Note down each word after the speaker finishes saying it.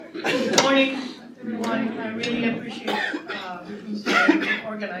Good morning, everyone. I really appreciate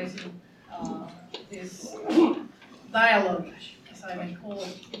organizing this dialogue, as I may call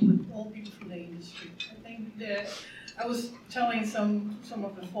it, with all people from the industry. I think that I was telling some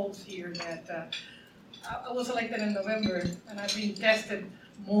of the folks here that I was elected in November, and I've been tested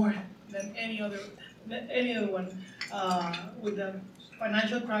more than any other one with the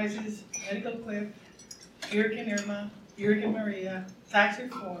financial crisis, medical cliff, Hurricane Irma, Hurricane Maria, tax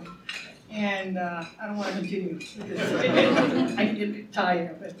reform, and I don't want to continue because I get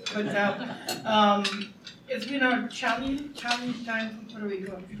tired of it. But it's been a challenging time for Puerto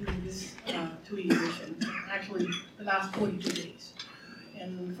Rico during this 2 years, and actually the last 42 days.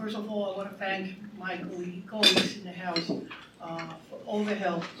 And first of all, I want to thank my colleagues in the House for all the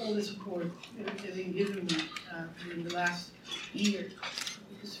help, all the support that they've been giving me during the last year.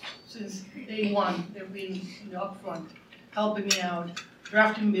 Because since day one, they've been in the upfront, helping me out,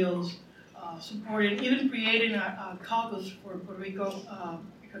 drafting bills, supporting, even creating a caucus for Puerto Rico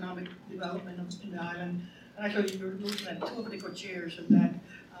economic development in the island. And actually, you're looking at two of the co-chairs of that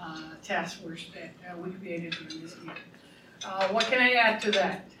task force that we created during this year. What can I add to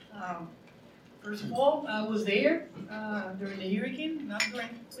that? First of all, I was there during the hurricane, not during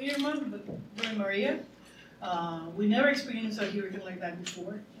Irma, but during Maria. We never experienced a hurricane like that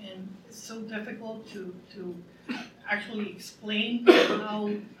before, and it's so difficult to actually explain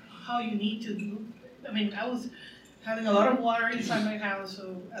how you need to do. I mean, I was having a lot of water inside my house,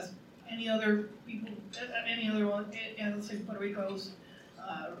 so as any other people, any other one else in Puerto Rico, I was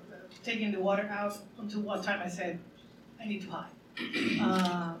taking the water out until one time I said, I need to hide.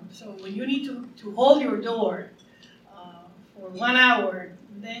 So when you need to hold your door for 1 hour,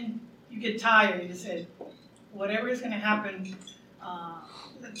 then you get tired. You said, whatever is going to happen,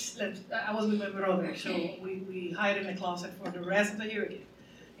 I was with my brother, so we hide in the closet for the rest of the hurricane.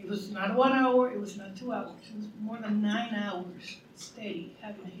 It was not 1 hour, it was not 2 hours, it was more than 9 hours steady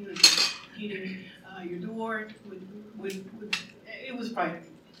having a hurricane hitting your door with it was frightening.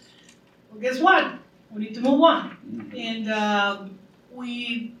 Well, guess what? We need to move on. And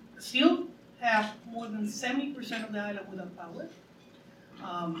we still have more than 70% of the island without power.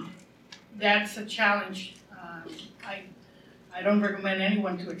 That's a challenge. I don't recommend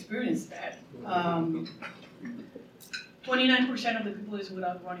anyone to experience that. 29% of the people is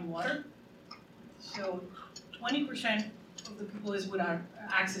without running water. So 20% of the people is without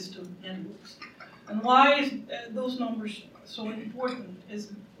access to networks. And why is those numbers so important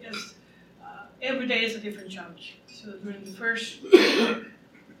is every day is a different challenge. So during the first,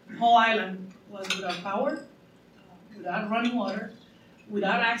 whole island was without power, without running water,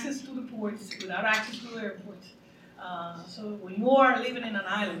 without access to the ports, without access to the airports. So when you are living in an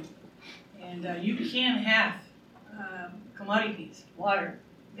island and you can't have commodities, water,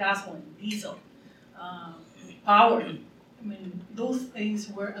 gasoline, diesel, power, I mean, those things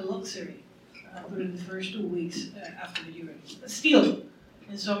were a luxury during the first 2 weeks after the hurricane. Still,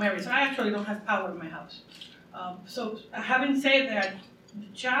 in some areas, I actually don't have power in my house. So having said that, the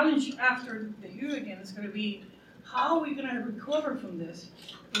challenge after the hurricane is going to be how are we going to recover from this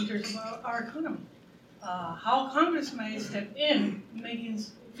in terms of our economy? How Congress may step in, making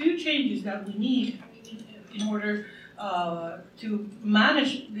a few changes that we need in order to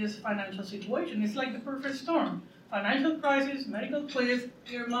manage this financial situation. It's like the perfect storm. Financial crisis, medical cliff,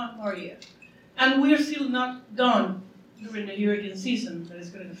 Irma, Maria. And we're still not done during the hurricane season that is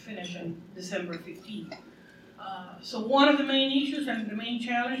going to finish on December 15th. So one of the main issues and the main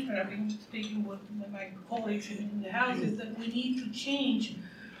challenge that I've been speaking with my colleagues in the House is that we need to change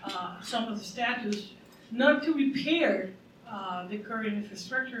some of the statutes, not to repair the current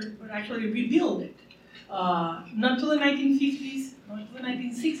infrastructure, but actually rebuild it. Not to the 1950s, not to the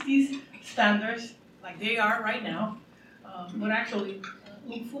 1960s standards, like they are right now, but actually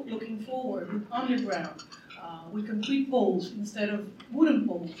looking forward with underground, with concrete poles instead of wooden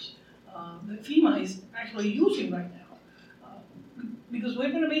poles that FEMA is actually using right now. Because we're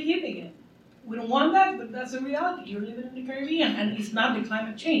going to be hit again. We don't want that, but that's the reality. You're living in the Caribbean, and it's not the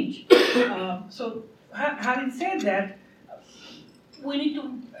climate change. So having said that, we need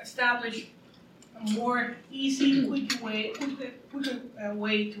to establish a more easy, quicker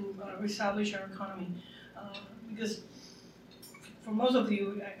way to reestablish our economy. Because for most of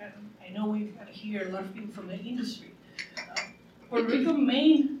you, I know we hear a lot of people from the industry. Puerto Rico's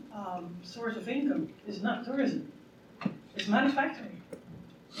main source of income is not tourism, it's manufacturing.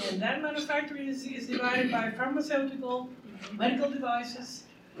 And that manufacturing is divided by pharmaceutical, medical devices,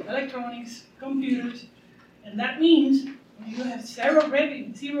 electronics, computers, and that means you have zero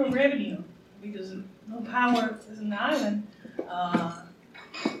revenue because no power is in the island.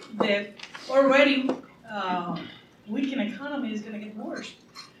 that already weakened economy is going to get worse.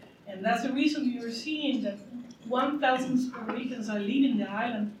 And that's the reason you're seeing that 1,000 Puerto Ricans are leaving the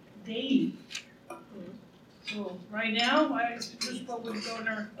island daily. So right now, I just spoke with the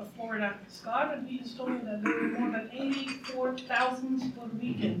governor of Florida, Scott, and he just told me that there were more than 84,000 Puerto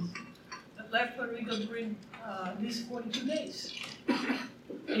Ricans that left Puerto Rico during these 42 days.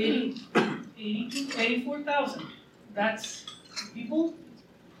 84,000. That's people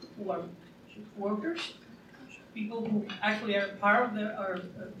who are workers, people who actually are part of our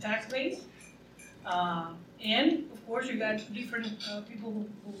tax base, and of course you got different people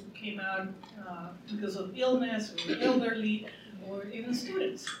who came out because of illness or elderly or even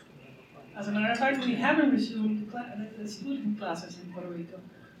students. As a matter of fact, we haven't resumed the student classes in Puerto Rico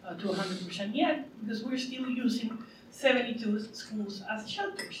to 100% yet because we're still using 72 schools as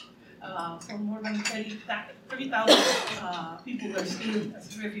shelters for more than 30,000 people that are still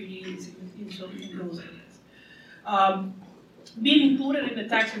as refugees in those areas. Being included in the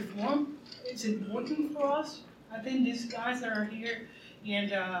tax reform, it's important for us. I think these guys that are here,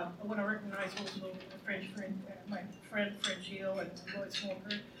 and I want to recognize also my friend French Hill and Lloyd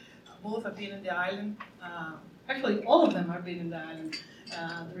Smoker, both have been in the island. Actually, all of them have been in the island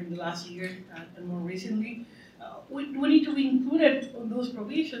during the last year and more recently. We need to be included on those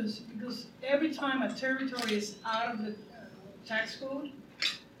provisions because every time a territory is out of the tax code,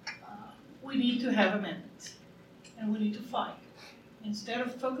 we need to have amendments and we need to fight. Instead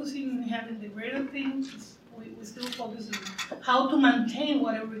of focusing on having the greater things, we still focus on how to maintain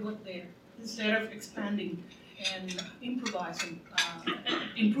whatever we got there instead of expanding and improvising,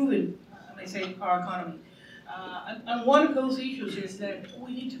 improving, I say, our economy. And one of those issues is that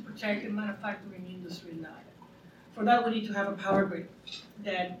we need to protect the manufacturing industry in the island. For that, we need to have a power grid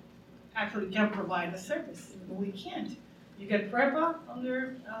that actually can provide a service. We can't. You get PREPA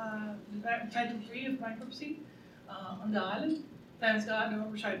under Title III of bankruptcy on the island. Thanks God, the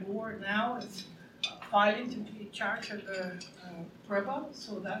Oversight Board now is filing to be charged of the PREPA,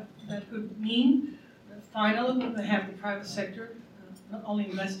 so that could mean that finally we're going to have the private sector not only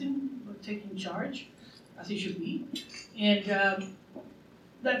investing, but taking charge, as it should be. And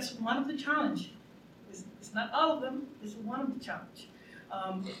that's one of the challenges. It's not all of them, it's one of the challenges.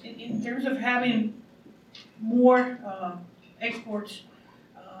 In terms of having more exports,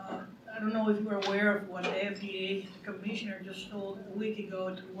 I don't know if you were aware of what the FDA commissioner just told a week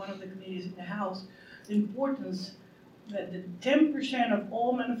ago to one of the committees in the House, the importance that the 10% of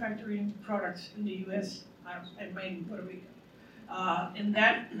all manufacturing products in the U.S. are made in Puerto Rico. And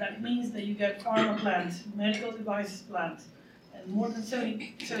that means that you get pharma plants, medical device plants, and more than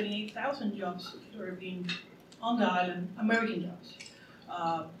 78,000 jobs that are being on the island, American jobs.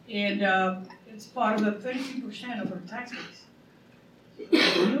 And it's part of the 33% of our tax base.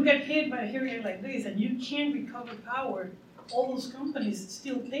 You get hit by a hurricane like this and you can't recover power, all those companies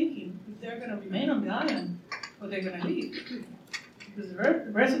still thinking if they're going to remain on the island or they're going to leave. Because the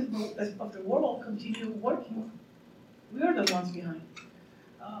rest of the world continue working. We are the ones behind.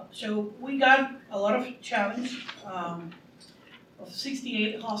 So we got a lot of challenge. Of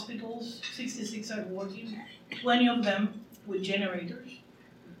 68 hospitals, 66 are working, 20 of them with generators.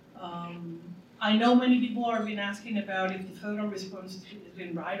 I know many people have been asking about if the federal response has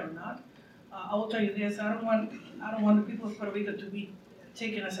been right or not. I will tell you this: I don't want the people of Puerto Rico to be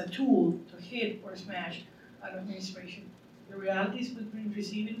taken as a tool to hit or smash an administration. The reality is we've been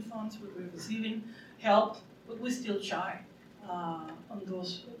receiving funds, we've been receiving help, but we're still shy on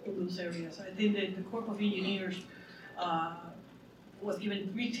those areas. I think that the Corps of Engineers was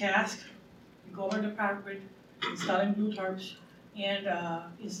given 3 tasks: recover the power grid, installing blue tarps, and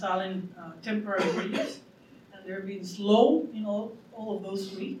installing temporary bridges. And they're being slow in all of those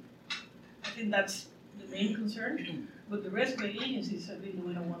 3. I think that's the main concern. But the rest of the agencies have been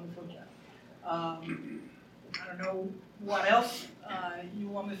doing a wonderful job. I don't know what else you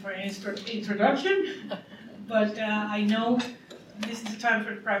want me for an introduction, but I know this is the time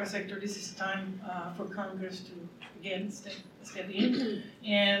for the private sector. This is the time for Congress to, again, step in.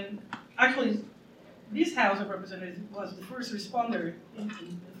 And actually, this House of Representatives was the first responder in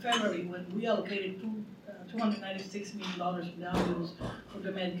February when we allocated $296 million in down bills for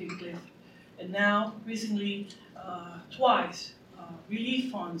the Medicaid cliff. And now, recently, twice,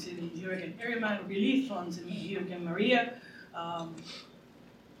 relief funds in Hurricane Irma, relief funds in Hurricane Maria,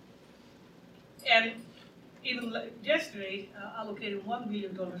 and even yesterday, allocated $1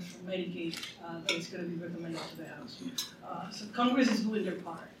 billion for Medicaid that is going to be recommended to the House. So Congress is doing their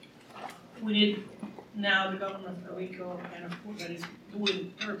part. We need now the government of Puerto Rico, and of course that is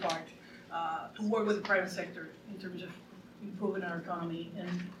doing their part to work with the private sector in terms of improving our economy and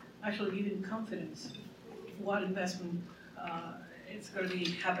actually giving confidence what investment is going to be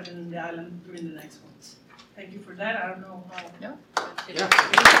happening in the island during the next months. Thank you for that. I don't know how. No. Yeah.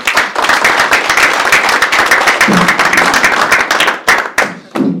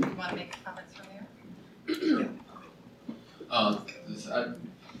 You want to make comments from there?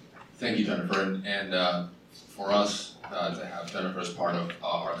 Thank you, Jenniffer, and for us to have Jenniffer as part of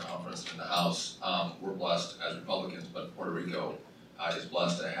our conference in the House, we're blessed as Republicans, but Puerto Rico is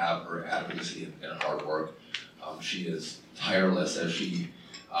blessed to have her advocacy and hard work. She is tireless as she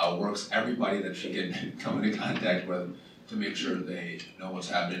works everybody that she can come into contact with to make sure they know what's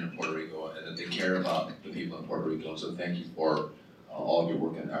happening in Puerto Rico and that they care about the people in Puerto Rico. So thank you for all of your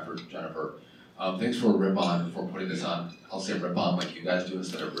work and effort, Jenniffer. Thanks for Ripon for putting this on. I'll say Ripon like you guys do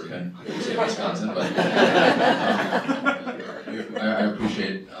instead of Ripon. I say Wisconsin, but I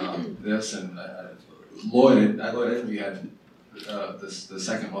appreciate this. And Lloyd, we had the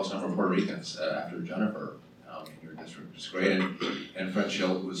second most number of Puerto Ricans after Jenniffer in your district, which is great. And Fred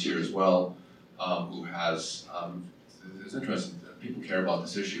Schill, who was here as well, who has, it's interesting, people care about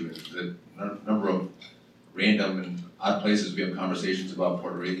this issue. The number of random and odd places we have conversations about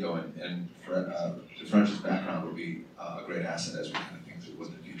Puerto Rico, and French's background would be a great asset as we kind of think through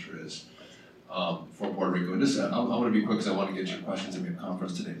what the future is for Puerto Rico. And just, I want to be quick because I want to get your questions in the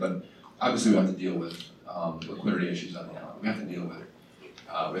conference today, but obviously we have to deal with liquidity issues on the island. We have to deal with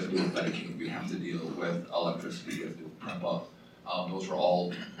Medicaid, we have to deal with electricity, we have to prep up. Those are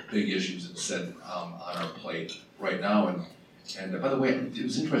all big issues that sit on our plate right now. And by the way, it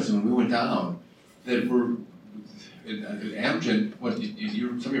was interesting when we went down that we're Amgen,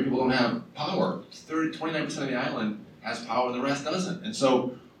 some of your people don't have power. 29% of the island has power, the rest doesn't. And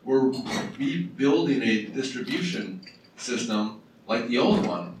so we're rebuilding a distribution system like the old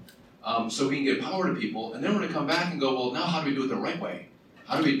one, so we can get power to people. And then we're going to come back and go, well, now how do we do it the right way?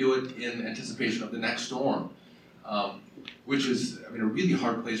 How do we do it in anticipation of the next storm? Which is, a really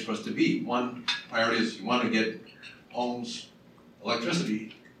hard place for us to be. One priority is you want to get homes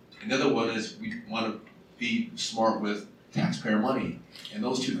electricity, and the other one is we want to be smart with taxpayer money. And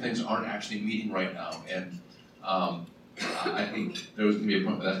those two things aren't actually meeting right now. And I think there's going to be a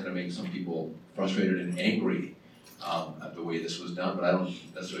point where that's going to make some people frustrated and angry at the way this was done, but I don't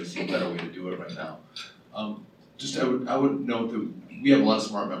necessarily see a better way to do it right now. I would note that we have a lot of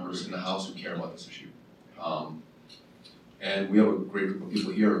smart members in the House who care about this issue. And we have a great group of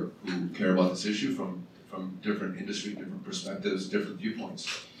people here who care about this issue from different industry, different perspectives, different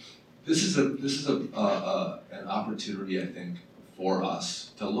viewpoints. This is an opportunity, I think, for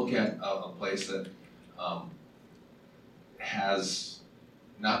us to look at a place that has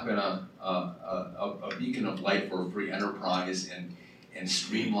not been a beacon of light for free enterprise and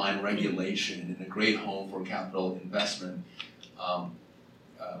streamlined regulation and a great home for capital investment.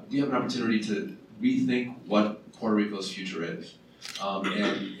 We have an opportunity to rethink what Puerto Rico's future is,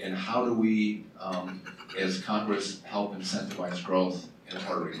 and how do we, as Congress, help incentivize growth in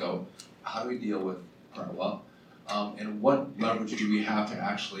Puerto Rico? How do we deal with PREPA? And what leverage do we have to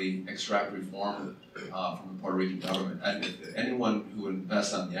actually extract reform from the Puerto Rican government? And if anyone who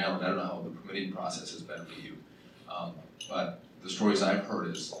invests on the island, I don't know how the permitting process has been for you, but the stories I've heard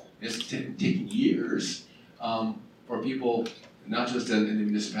is it's taking years for people, not just in the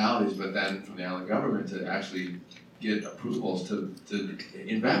municipalities, but then from the island government to actually get approvals to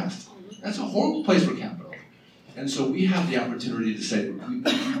invest. That's a horrible place for capital. And so we have the opportunity to say,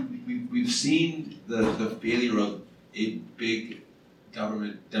 we've seen the failure of a big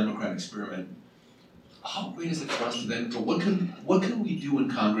government Democrat experiment. How great is it for us to then go, what can we do in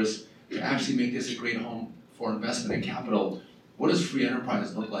Congress to actually make this a great home for investment and capital? What does free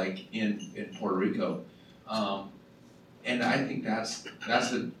enterprise look like in Puerto Rico? And I think that's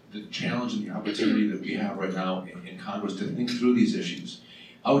the challenge and the opportunity that we have right now in Congress to think through these issues.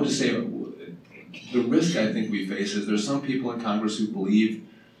 I would just say the risk I think we face is there's some people in Congress who believe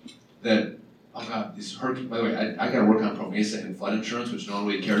that, oh God, these hurricanes, by the way, I got to work on PROMESA and flood insurance, which no one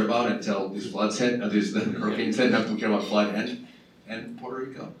really cared about until these floods hit, these hurricanes hit, now we care about flood and Puerto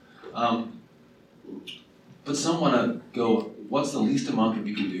Rico. But some want to go, what's the least amount that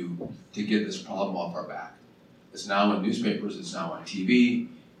we can do to get this problem off our back? It's now in newspapers, it's now on TV,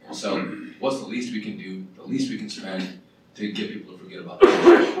 and so what's the least we can do, the least we can spend to get people to forget about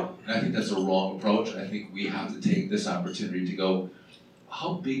this? And I think that's a wrong approach, and I think we have to take this opportunity to go,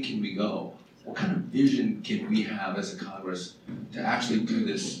 how big can we go? What kind of vision can we have as a Congress to actually do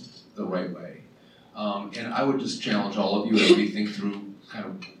this the right way? And I would just challenge all of you as we think through kind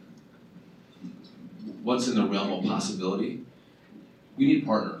of what's in the realm of possibility. We need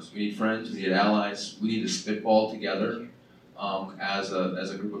partners, we need friends, we need allies, we need to spitball together. as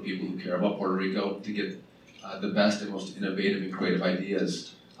a group of people who care about Puerto Rico to get the best and most innovative and creative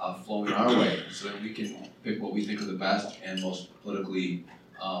ideas flowing our way so that we can pick what we think are the best and most politically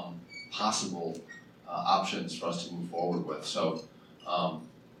possible options for us to move forward with. So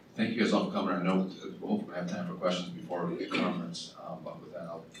thank you guys all for coming. I know we'll hopefully have time for questions before the conference, but with that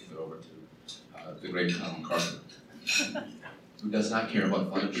I'll give it over to the great Tom MacArthur, who does not care about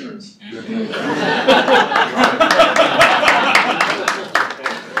flood insurance.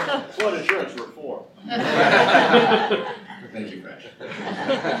 Flood insurance reform. Thank you,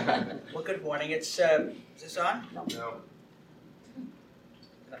 Fred. Well, good morning. Is this on? No. Can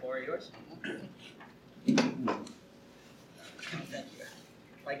I borrow yours? Thank you.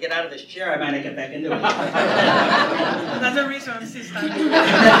 If I get out of this chair, I might not get back into it. That's the reason I'm still standing.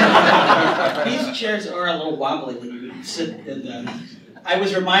 These chairs are a little wobbly when you sit in them. I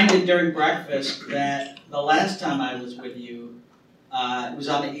was reminded during breakfast that the last time I was with you, it was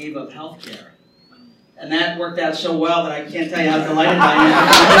on the eve of healthcare. And that worked out so well that I can't tell you how delighted I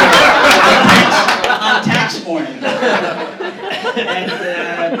am on tax morning. And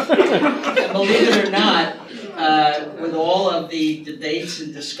believe it or not, with all of the debates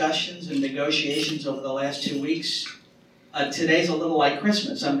and discussions and negotiations over the last 2 weeks, today's a little like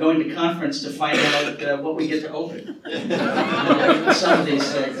Christmas. I'm going to conference to find out what we get to open. Some of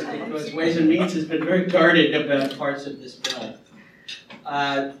these things, because Ways and Means has been very guarded about parts of this bill.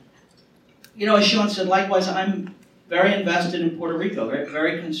 You know, as Sean said, likewise, I'm very invested in Puerto Rico,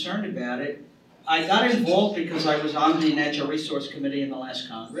 very concerned about it. I got involved because I was on the Natural Resource Committee in the last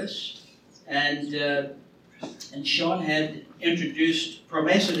Congress, and Sean had introduced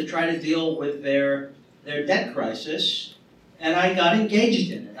PROMESA to try to deal with their debt crisis, and I got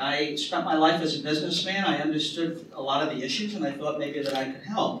engaged in it. I spent my life as a businessman. I understood a lot of the issues, and I thought maybe that I could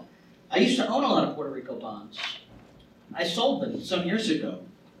help. I used to own a lot of Puerto Rico bonds. I sold them some years ago.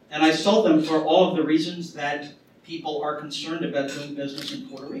 And I sold them for all of the reasons that people are concerned about doing business in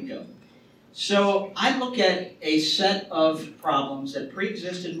Puerto Rico. So I look at a set of problems that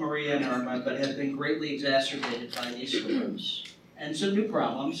pre-existed Maria and Irma, but have been greatly exacerbated by these storms. And some new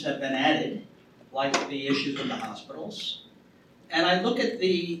problems have been added, like the issues in the hospitals. And I look at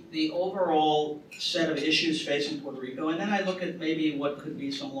the overall set of issues facing Puerto Rico, and then I look at maybe what could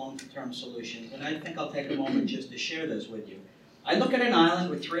be some long-term solutions. And I think I'll take a moment just to share those with you. I look at an island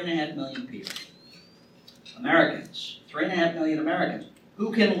with 3.5 million people, Americans, 3.5 million Americans,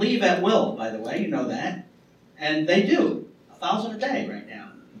 who can leave at will, by the way, you know that, and they do, 1,000 a day right now.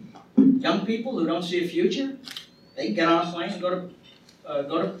 Young people who don't see a future, they can get on a plane and go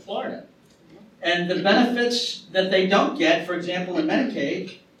to Florida. And the benefits that they don't get, for example, in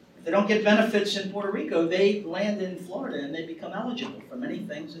Medicaid, if they don't get benefits in Puerto Rico, they land in Florida and they become eligible for many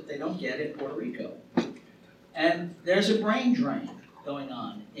things that they don't get in Puerto Rico. And there's a brain drain going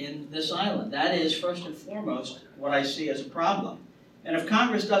on in this island. That is, first and foremost, what I see as a problem. And if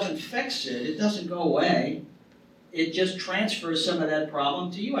Congress doesn't fix it, it doesn't go away. It just transfers some of that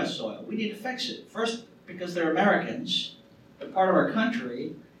problem to U.S. soil. We need to fix it. First, because they're Americans, they're part of our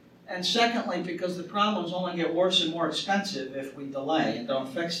country. And secondly, because the problems only get worse and more expensive if we delay and don't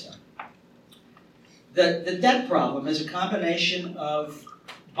fix them. The debt problem is a combination of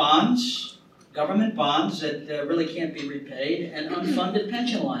bonds, government bonds that really can't be repaid, and unfunded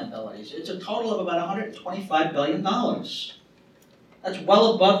pension liabilities. It's a total of about $125 billion. That's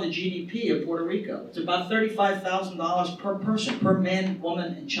well above the GDP of Puerto Rico. It's about $35,000 per person, per man,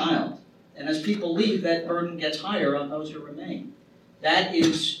 woman, and child. And as people leave, that burden gets higher on those who remain. That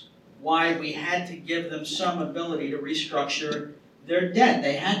is why we had to give them some ability to restructure their debt.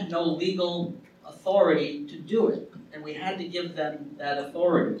 They had no legal authority to do it, and we had to give them that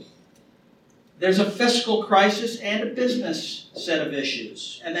authority. There's a fiscal crisis and a business set of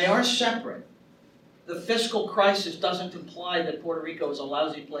issues, and they are separate. The fiscal crisis doesn't imply that Puerto Rico is a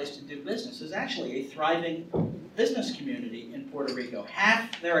lousy place to do business. There's actually a thriving business community in Puerto Rico.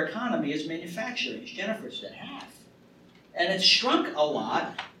 Half their economy is manufacturing, as Jenniffer said, half. And it's shrunk a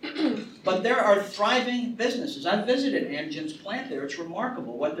lot, but there are thriving businesses. I've visited Amgen's plant there. It's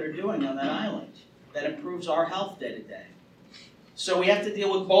remarkable what they're doing on that island that improves our health day to day. So we have to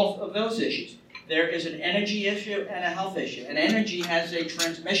deal with both of those issues. There is an energy issue and a health issue. And energy has a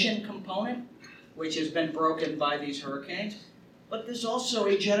transmission component, which has been broken by these hurricanes. But there's also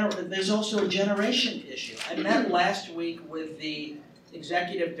a generation issue. I met last week with the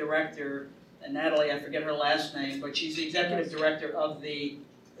executive director, and Natalie, I forget her last name, but she's the executive director of the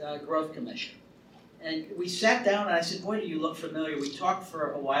Growth Commission. And we sat down and I said, boy, do you look familiar. We talked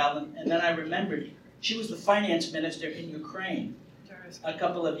for a while, and then I remembered she was the finance minister in Ukraine a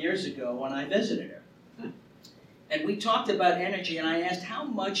couple of years ago when I visited her. And we talked about energy, and I asked how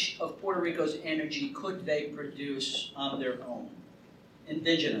much of Puerto Rico's energy could they produce on their own,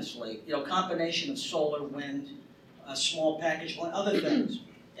 indigenously? You know, combination of solar, wind, small package plant, other things.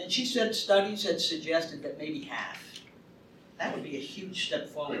 And she said studies had suggested that maybe half. That would be a huge step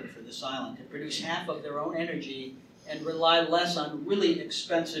forward for this island, to produce half of their own energy and rely less on really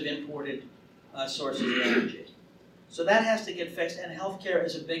expensive imported sources of energy. So that has to get fixed, and healthcare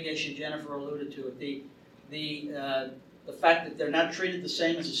is a big issue. Jenniffer alluded to it. The fact that they're not treated the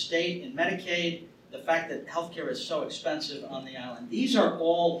same as a state in Medicaid, the fact that healthcare is so expensive on the island. These are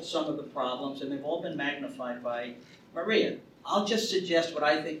all some of the problems, and they've all been magnified by Maria. I'll just suggest what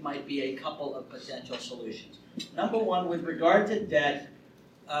I think might be a couple of potential solutions. Number one, with regard to debt,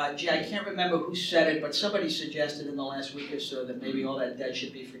 I can't remember who said it, but somebody suggested in the last week or so that maybe all that debt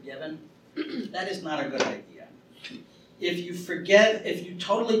should be forgiven. That is not a good idea. If you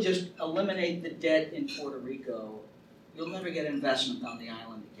totally just eliminate the debt in Puerto Rico, you'll never get investment on the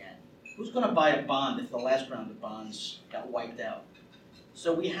island again. Who's going to buy a bond if the last round of bonds got wiped out?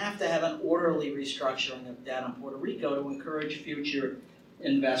 So we have to have an orderly restructuring of debt on Puerto Rico to encourage future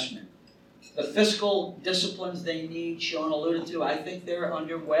investment. The fiscal disciplines they need, Sean alluded to, I think they're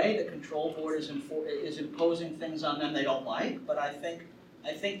underway. The control board is imposing things on them they don't like, but I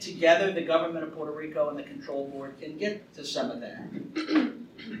think together the government of Puerto Rico and the control board can get to some of that.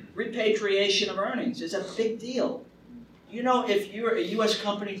 Repatriation of earnings is a big deal. You know, if you're a U.S.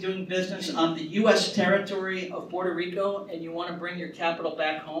 company doing business on the U.S. territory of Puerto Rico and you want to bring your capital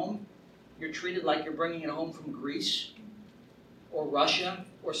back home, you're treated like you're bringing it home from Greece or Russia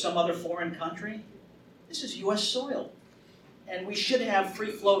or some other foreign country. This is U.S. soil. And we should have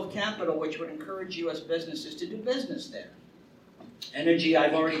free flow of capital, which would encourage U.S. businesses to do business there. Energy,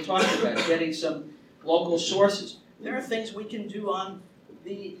 I've already talked about, getting some local sources. There are things we can do on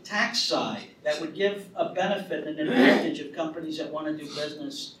the tax side that would give a benefit and an advantage of companies that want to do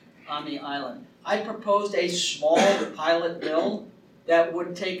business on the island. I proposed a small pilot bill that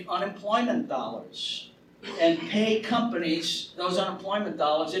would take unemployment dollars and pay companies those unemployment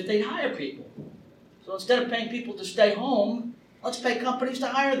dollars if they hire people. So instead of paying people to stay home, let's pay companies to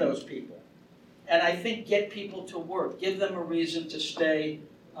hire those people. And I think get people to work, give them a reason to stay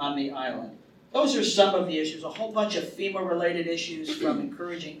on the island. Those are some of the issues, a whole bunch of FEMA-related issues, from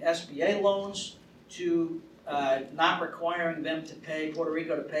encouraging SBA loans to not requiring them to pay, Puerto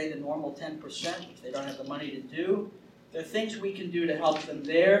Rico to pay the normal 10%, which they don't have the money to do. There are things we can do to help them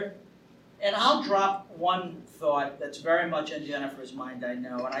there. And I'll drop one thought that's very much in Jenniffer's mind, I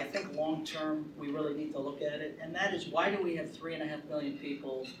know, and I think long-term we really need to look at it, and that is, why do we have 3.5 million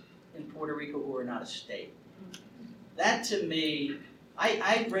people in Puerto Rico who are not a state? That, to me,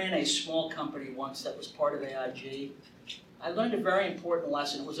 I ran a small company once that was part of AIG. I learned a very important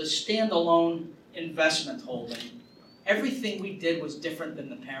lesson. It was a standalone investment holding. Everything we did was different than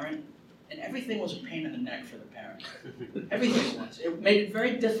the parent, and everything was a pain in the neck for the parent. Everything was. It made it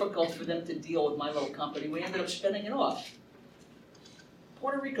very difficult for them to deal with my little company. We ended up spinning it off.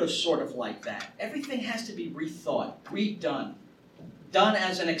 Puerto Rico's sort of like that. Everything has to be rethought, redone, done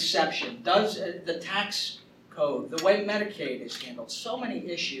as an exception. Does the tax code, the way Medicaid is handled, so many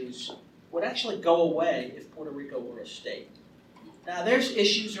issues would actually go away if Puerto Rico were a state. Now, there's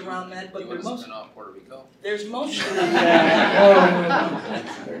issues around that, but there's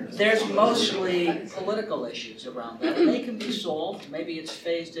mostly political issues around that. And they can be solved. Maybe it's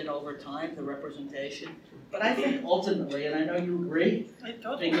phased in over time, the representation. But I think ultimately, and I know you agree,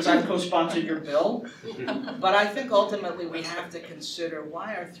 because I've co-sponsored your bill, but I think ultimately we have to consider,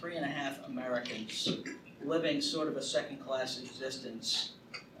 why are 3.5 Americans living sort of a second-class existence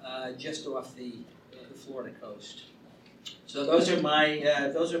just off the Florida coast? So those are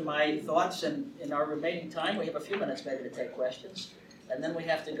my thoughts, and in our remaining time, we have a few minutes maybe to take questions, and then we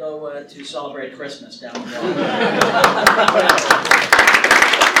have to go to celebrate Christmas down the block.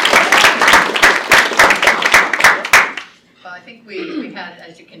 Well, I think we had,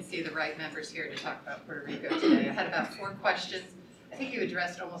 as you can see, the right members here to talk about Puerto Rico today. I had about 4 questions. I think you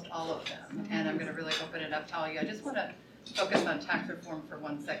addressed almost all of them, and I'm going to really open it up to all of you. I just want to focus on tax reform for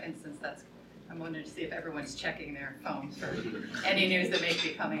 1 second, since I'm wanting to see if everyone's checking their phones for any news that may be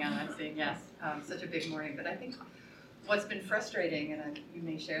coming on. I'm seeing yes, such a big morning. But I think what's been frustrating, and you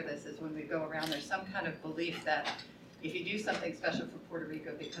may share this, is when we go around, there's some kind of belief that if you do something special for Puerto Rico,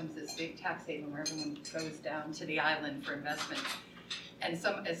 it becomes this big tax haven where everyone goes down to the island for investment. And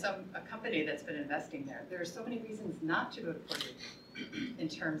a company that's been investing there are so many reasons not to go to Puerto Rico, in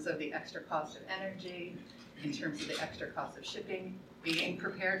terms of the extra cost of energy, in terms of the extra cost of shipping, being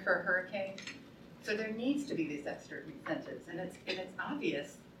prepared for a hurricane. So there needs to be these extra incentives, and it's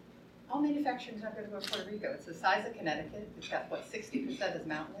obvious all manufacturing is not going to go to Puerto Rico. It's the size of Connecticut. It's got, what, 60% is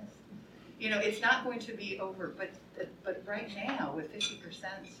mountainous? You know, it's not going to be over, but right now, with 50%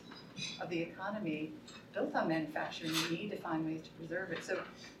 of the economy built on manufacturing, you need to find ways to preserve it. So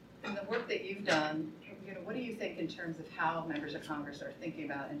in the work that you've done, you know, what do you think in terms of how members of Congress are thinking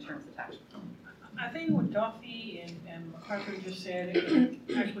about in terms of tax reform? I think what Duffy and MacArthur just said, and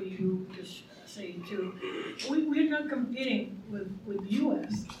actually you just say too, we're not competing with the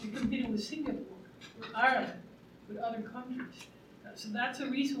US, we're competing with Singapore, with Ireland, with other countries. So that's a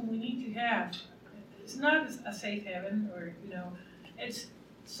reason we need to have, it's not a safe haven or, you know, it's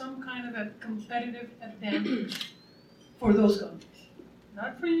some kind of a competitive advantage for those countries.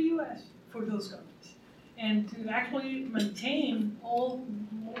 Not for the US, for those countries. And to actually maintain all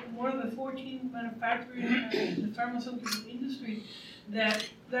more than 14 manufacturing in the pharmaceutical industry that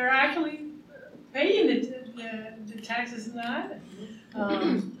they're actually paying the taxes in the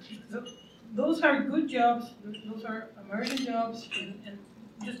island. Those are good jobs, those are American jobs, and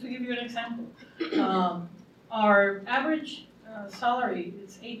just to give you an example, our average salary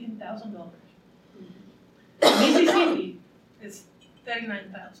is $18,000. Mississippi is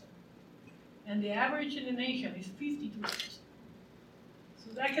 $39,000. And the average in the nation is $52,000. So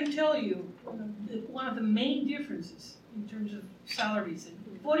that can tell you one of the main differences in terms of salaries.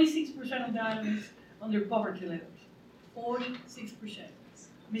 46% of the island is under poverty levels. 46%.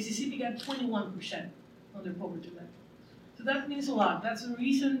 Mississippi got 21% under poverty level. So that means a lot. That's the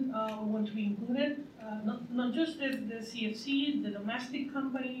reason we want to be included. Not just the CFC, the domestic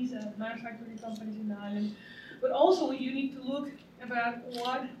companies, manufacturing companies in the island, but also you need to look about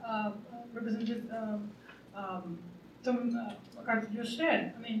what Representative Tom MacArthur just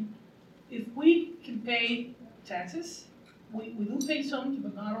said. I mean, if we can pay taxes, we do pay some,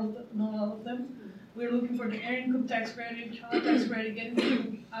 but not all of them. We're looking for the income tax credit, child tax credit, getting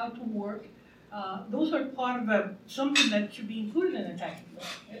people out to work. Those are part of something that should be included in the tax reform.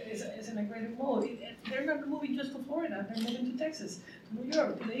 It's an aggressive mode. They're not moving just to Florida, they're moving to Texas, to New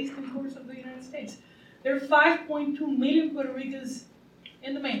York, to the eastern coast of the United States. There are 5.2 million Puerto Ricans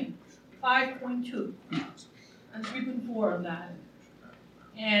in the mainland. 5.2. And 3.4 of that.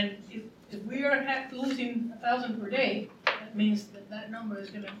 And if we are losing 1,000 per day, that means that number is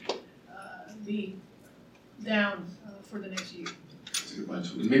going to be down for the next year. That's a good point.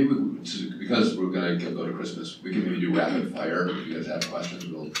 So maybe because we're going to go to Christmas, we can maybe do rapid fire. If you guys have questions,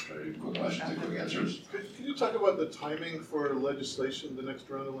 we'll try to do quick questions and quick answers. Can you talk about the timing for legislation, the next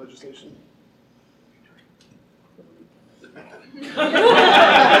round of legislation?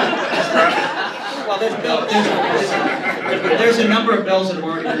 Well, there's a number of bills that have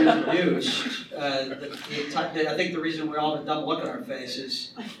already been introduced. I think the reason we all have a dumb look on our face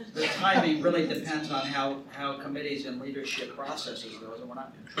is the timing really depends on how committees and leadership processes those, and we're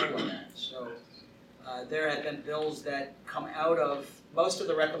not controlling that. So there have been bills that come out of most of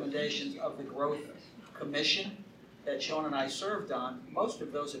the recommendations of the Growth Commission that Sean and I served on. Most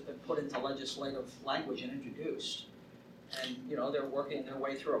of those have been put into legislative language and introduced. And, you know, they're working their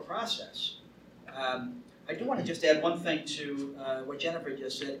way through a process. I do want to just add one thing to what Jenniffer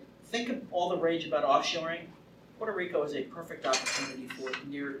just said. Think of all the rage about offshoring. Puerto Rico is a perfect opportunity for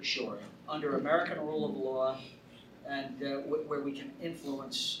nearshoring under American rule of law and where we can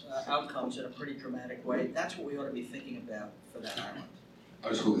influence outcomes in a pretty dramatic way. That's what we ought to be thinking about for that island. I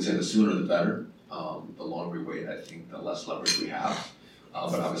was going to say the sooner the better. The longer we wait, I think the less leverage we have.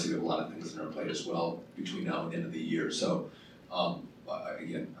 But obviously we have a lot of things in our plate as well between now and the end of the year. So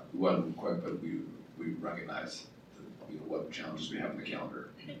again, we want to move quick, but we recognize what challenges we have in the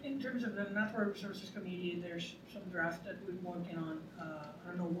calendar. In terms of the Natural Resources Committee, there's some draft that we're working on. I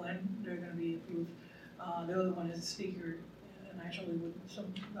don't know when they're going to be approved. The other one is the speaker, and actually with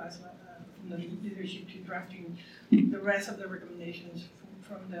some guys from the leadership team drafting the rest of the recommendations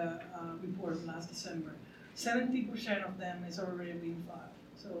from the report of last December. 70% of them is already being filed.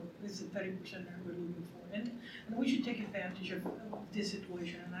 So this is 30% that we're looking for. And we should take advantage of this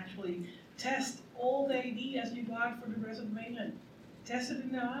situation and actually test all the ideas you got for the rest of the mainland. Test it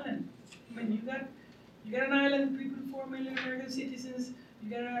in the island. I mean, you got an island, 3.4 million American citizens. You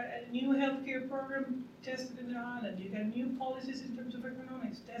got a new healthcare program tested in the island. You got new policies in terms of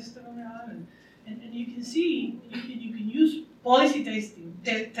economics tested on the island. And you can see you can use policy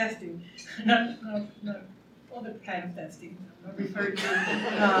testing, not other kind of testing. I'm not referring to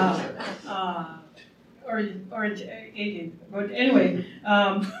orange agent. But anyway,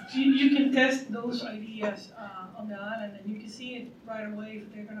 you can test those ideas on the island, and you can see it right away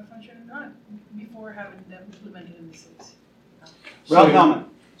if they're going to function or not before having them implemented in the states. Ralph Hellman.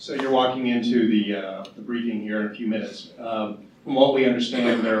 So you're walking into the briefing here in a few minutes. from what we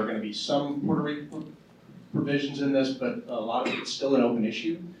understand, there are going to be some Puerto Rico provisions in this, but a lot of it's still an open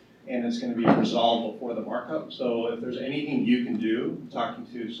issue, and it's going to be resolved before the markup. So if there's anything you can do, talking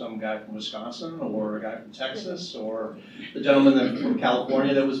to some guy from Wisconsin or a guy from Texas or the gentleman from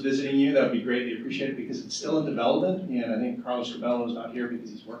California that was visiting you, that would be greatly appreciated because it's still in development, and I think Carlos Cabello is not here because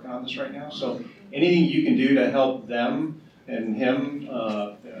he's working on this right now. So anything you can do to help them and him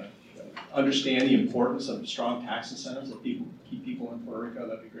understand the importance of strong tax incentives that keep people in Puerto Rico,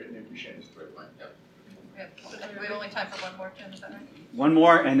 that'd be greatly appreciated. Great point, yep. We have only time for one more, Jen, is that right? One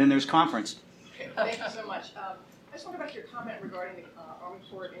more, and then there's conference. Thank you so much. I just wonder about your comment regarding the Army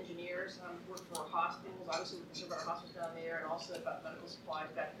Corps of Engineers. Work for hospitals. Obviously, we're concerned about our hospitals down there, and also about medical supplies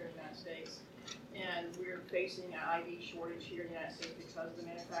back here in the United States. And we're facing an IV shortage here in the United States because of the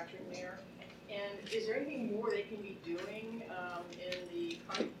manufacturing there. And is there anything more they can be doing in the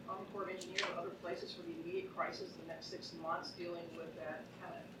Army Corps of Engineers or other places for the immediate crisis in the next 6 months, dealing with that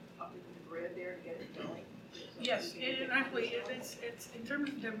kind of up in the grid there to get it going? Yes, and actually, it's in terms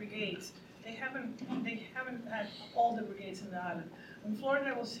of the brigades, they haven't had all the brigades in the island. When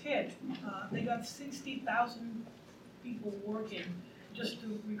Florida was hit, they got 60,000 people working just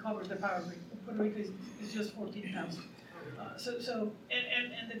to recover the power grid. Puerto Rico is just 14,000.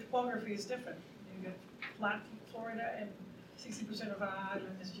 And the topography is different. You get flat Florida, and 60% of our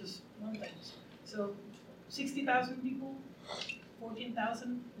island is just mountains. So 60,000 people,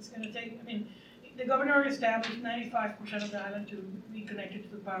 14,000 is going to take. I mean, the governor established 95% of the island to be connected to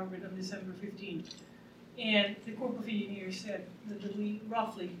the power grid on December 15th. And the Corps of Engineers said that we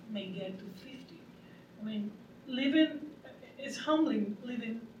roughly may get to 50. I mean, it's humbling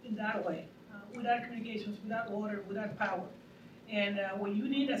living in that way, without communications, without water, without power. And when you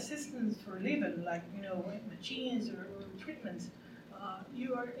need assistance for living, like, machines or treatments,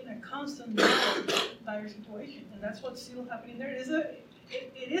 you are in a constant dire situation. And that's what's still happening there.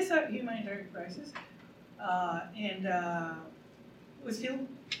 It is a humanitarian crisis, and we're still,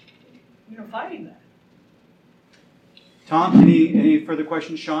 fighting that. Tom, any further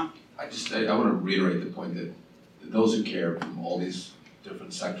questions? Sean? I want to reiterate the point that those who care from all these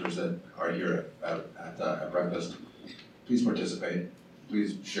different sectors that are here at breakfast, please participate.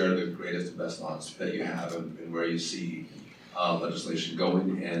 Please share the greatest and best thoughts that you have and where you see legislation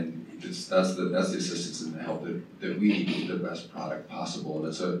going, and that's the assistance and the help that we need to get the best product possible. And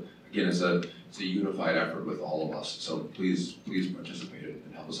it's a unified effort with all of us. So please participate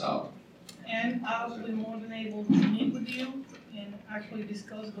and help us out. And I will be more than able to meet with you and actually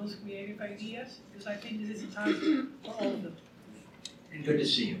discuss those creative ideas, because I think this is a time for all of them. And good to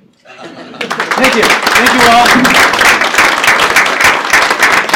see you. Thank you. Thank you all.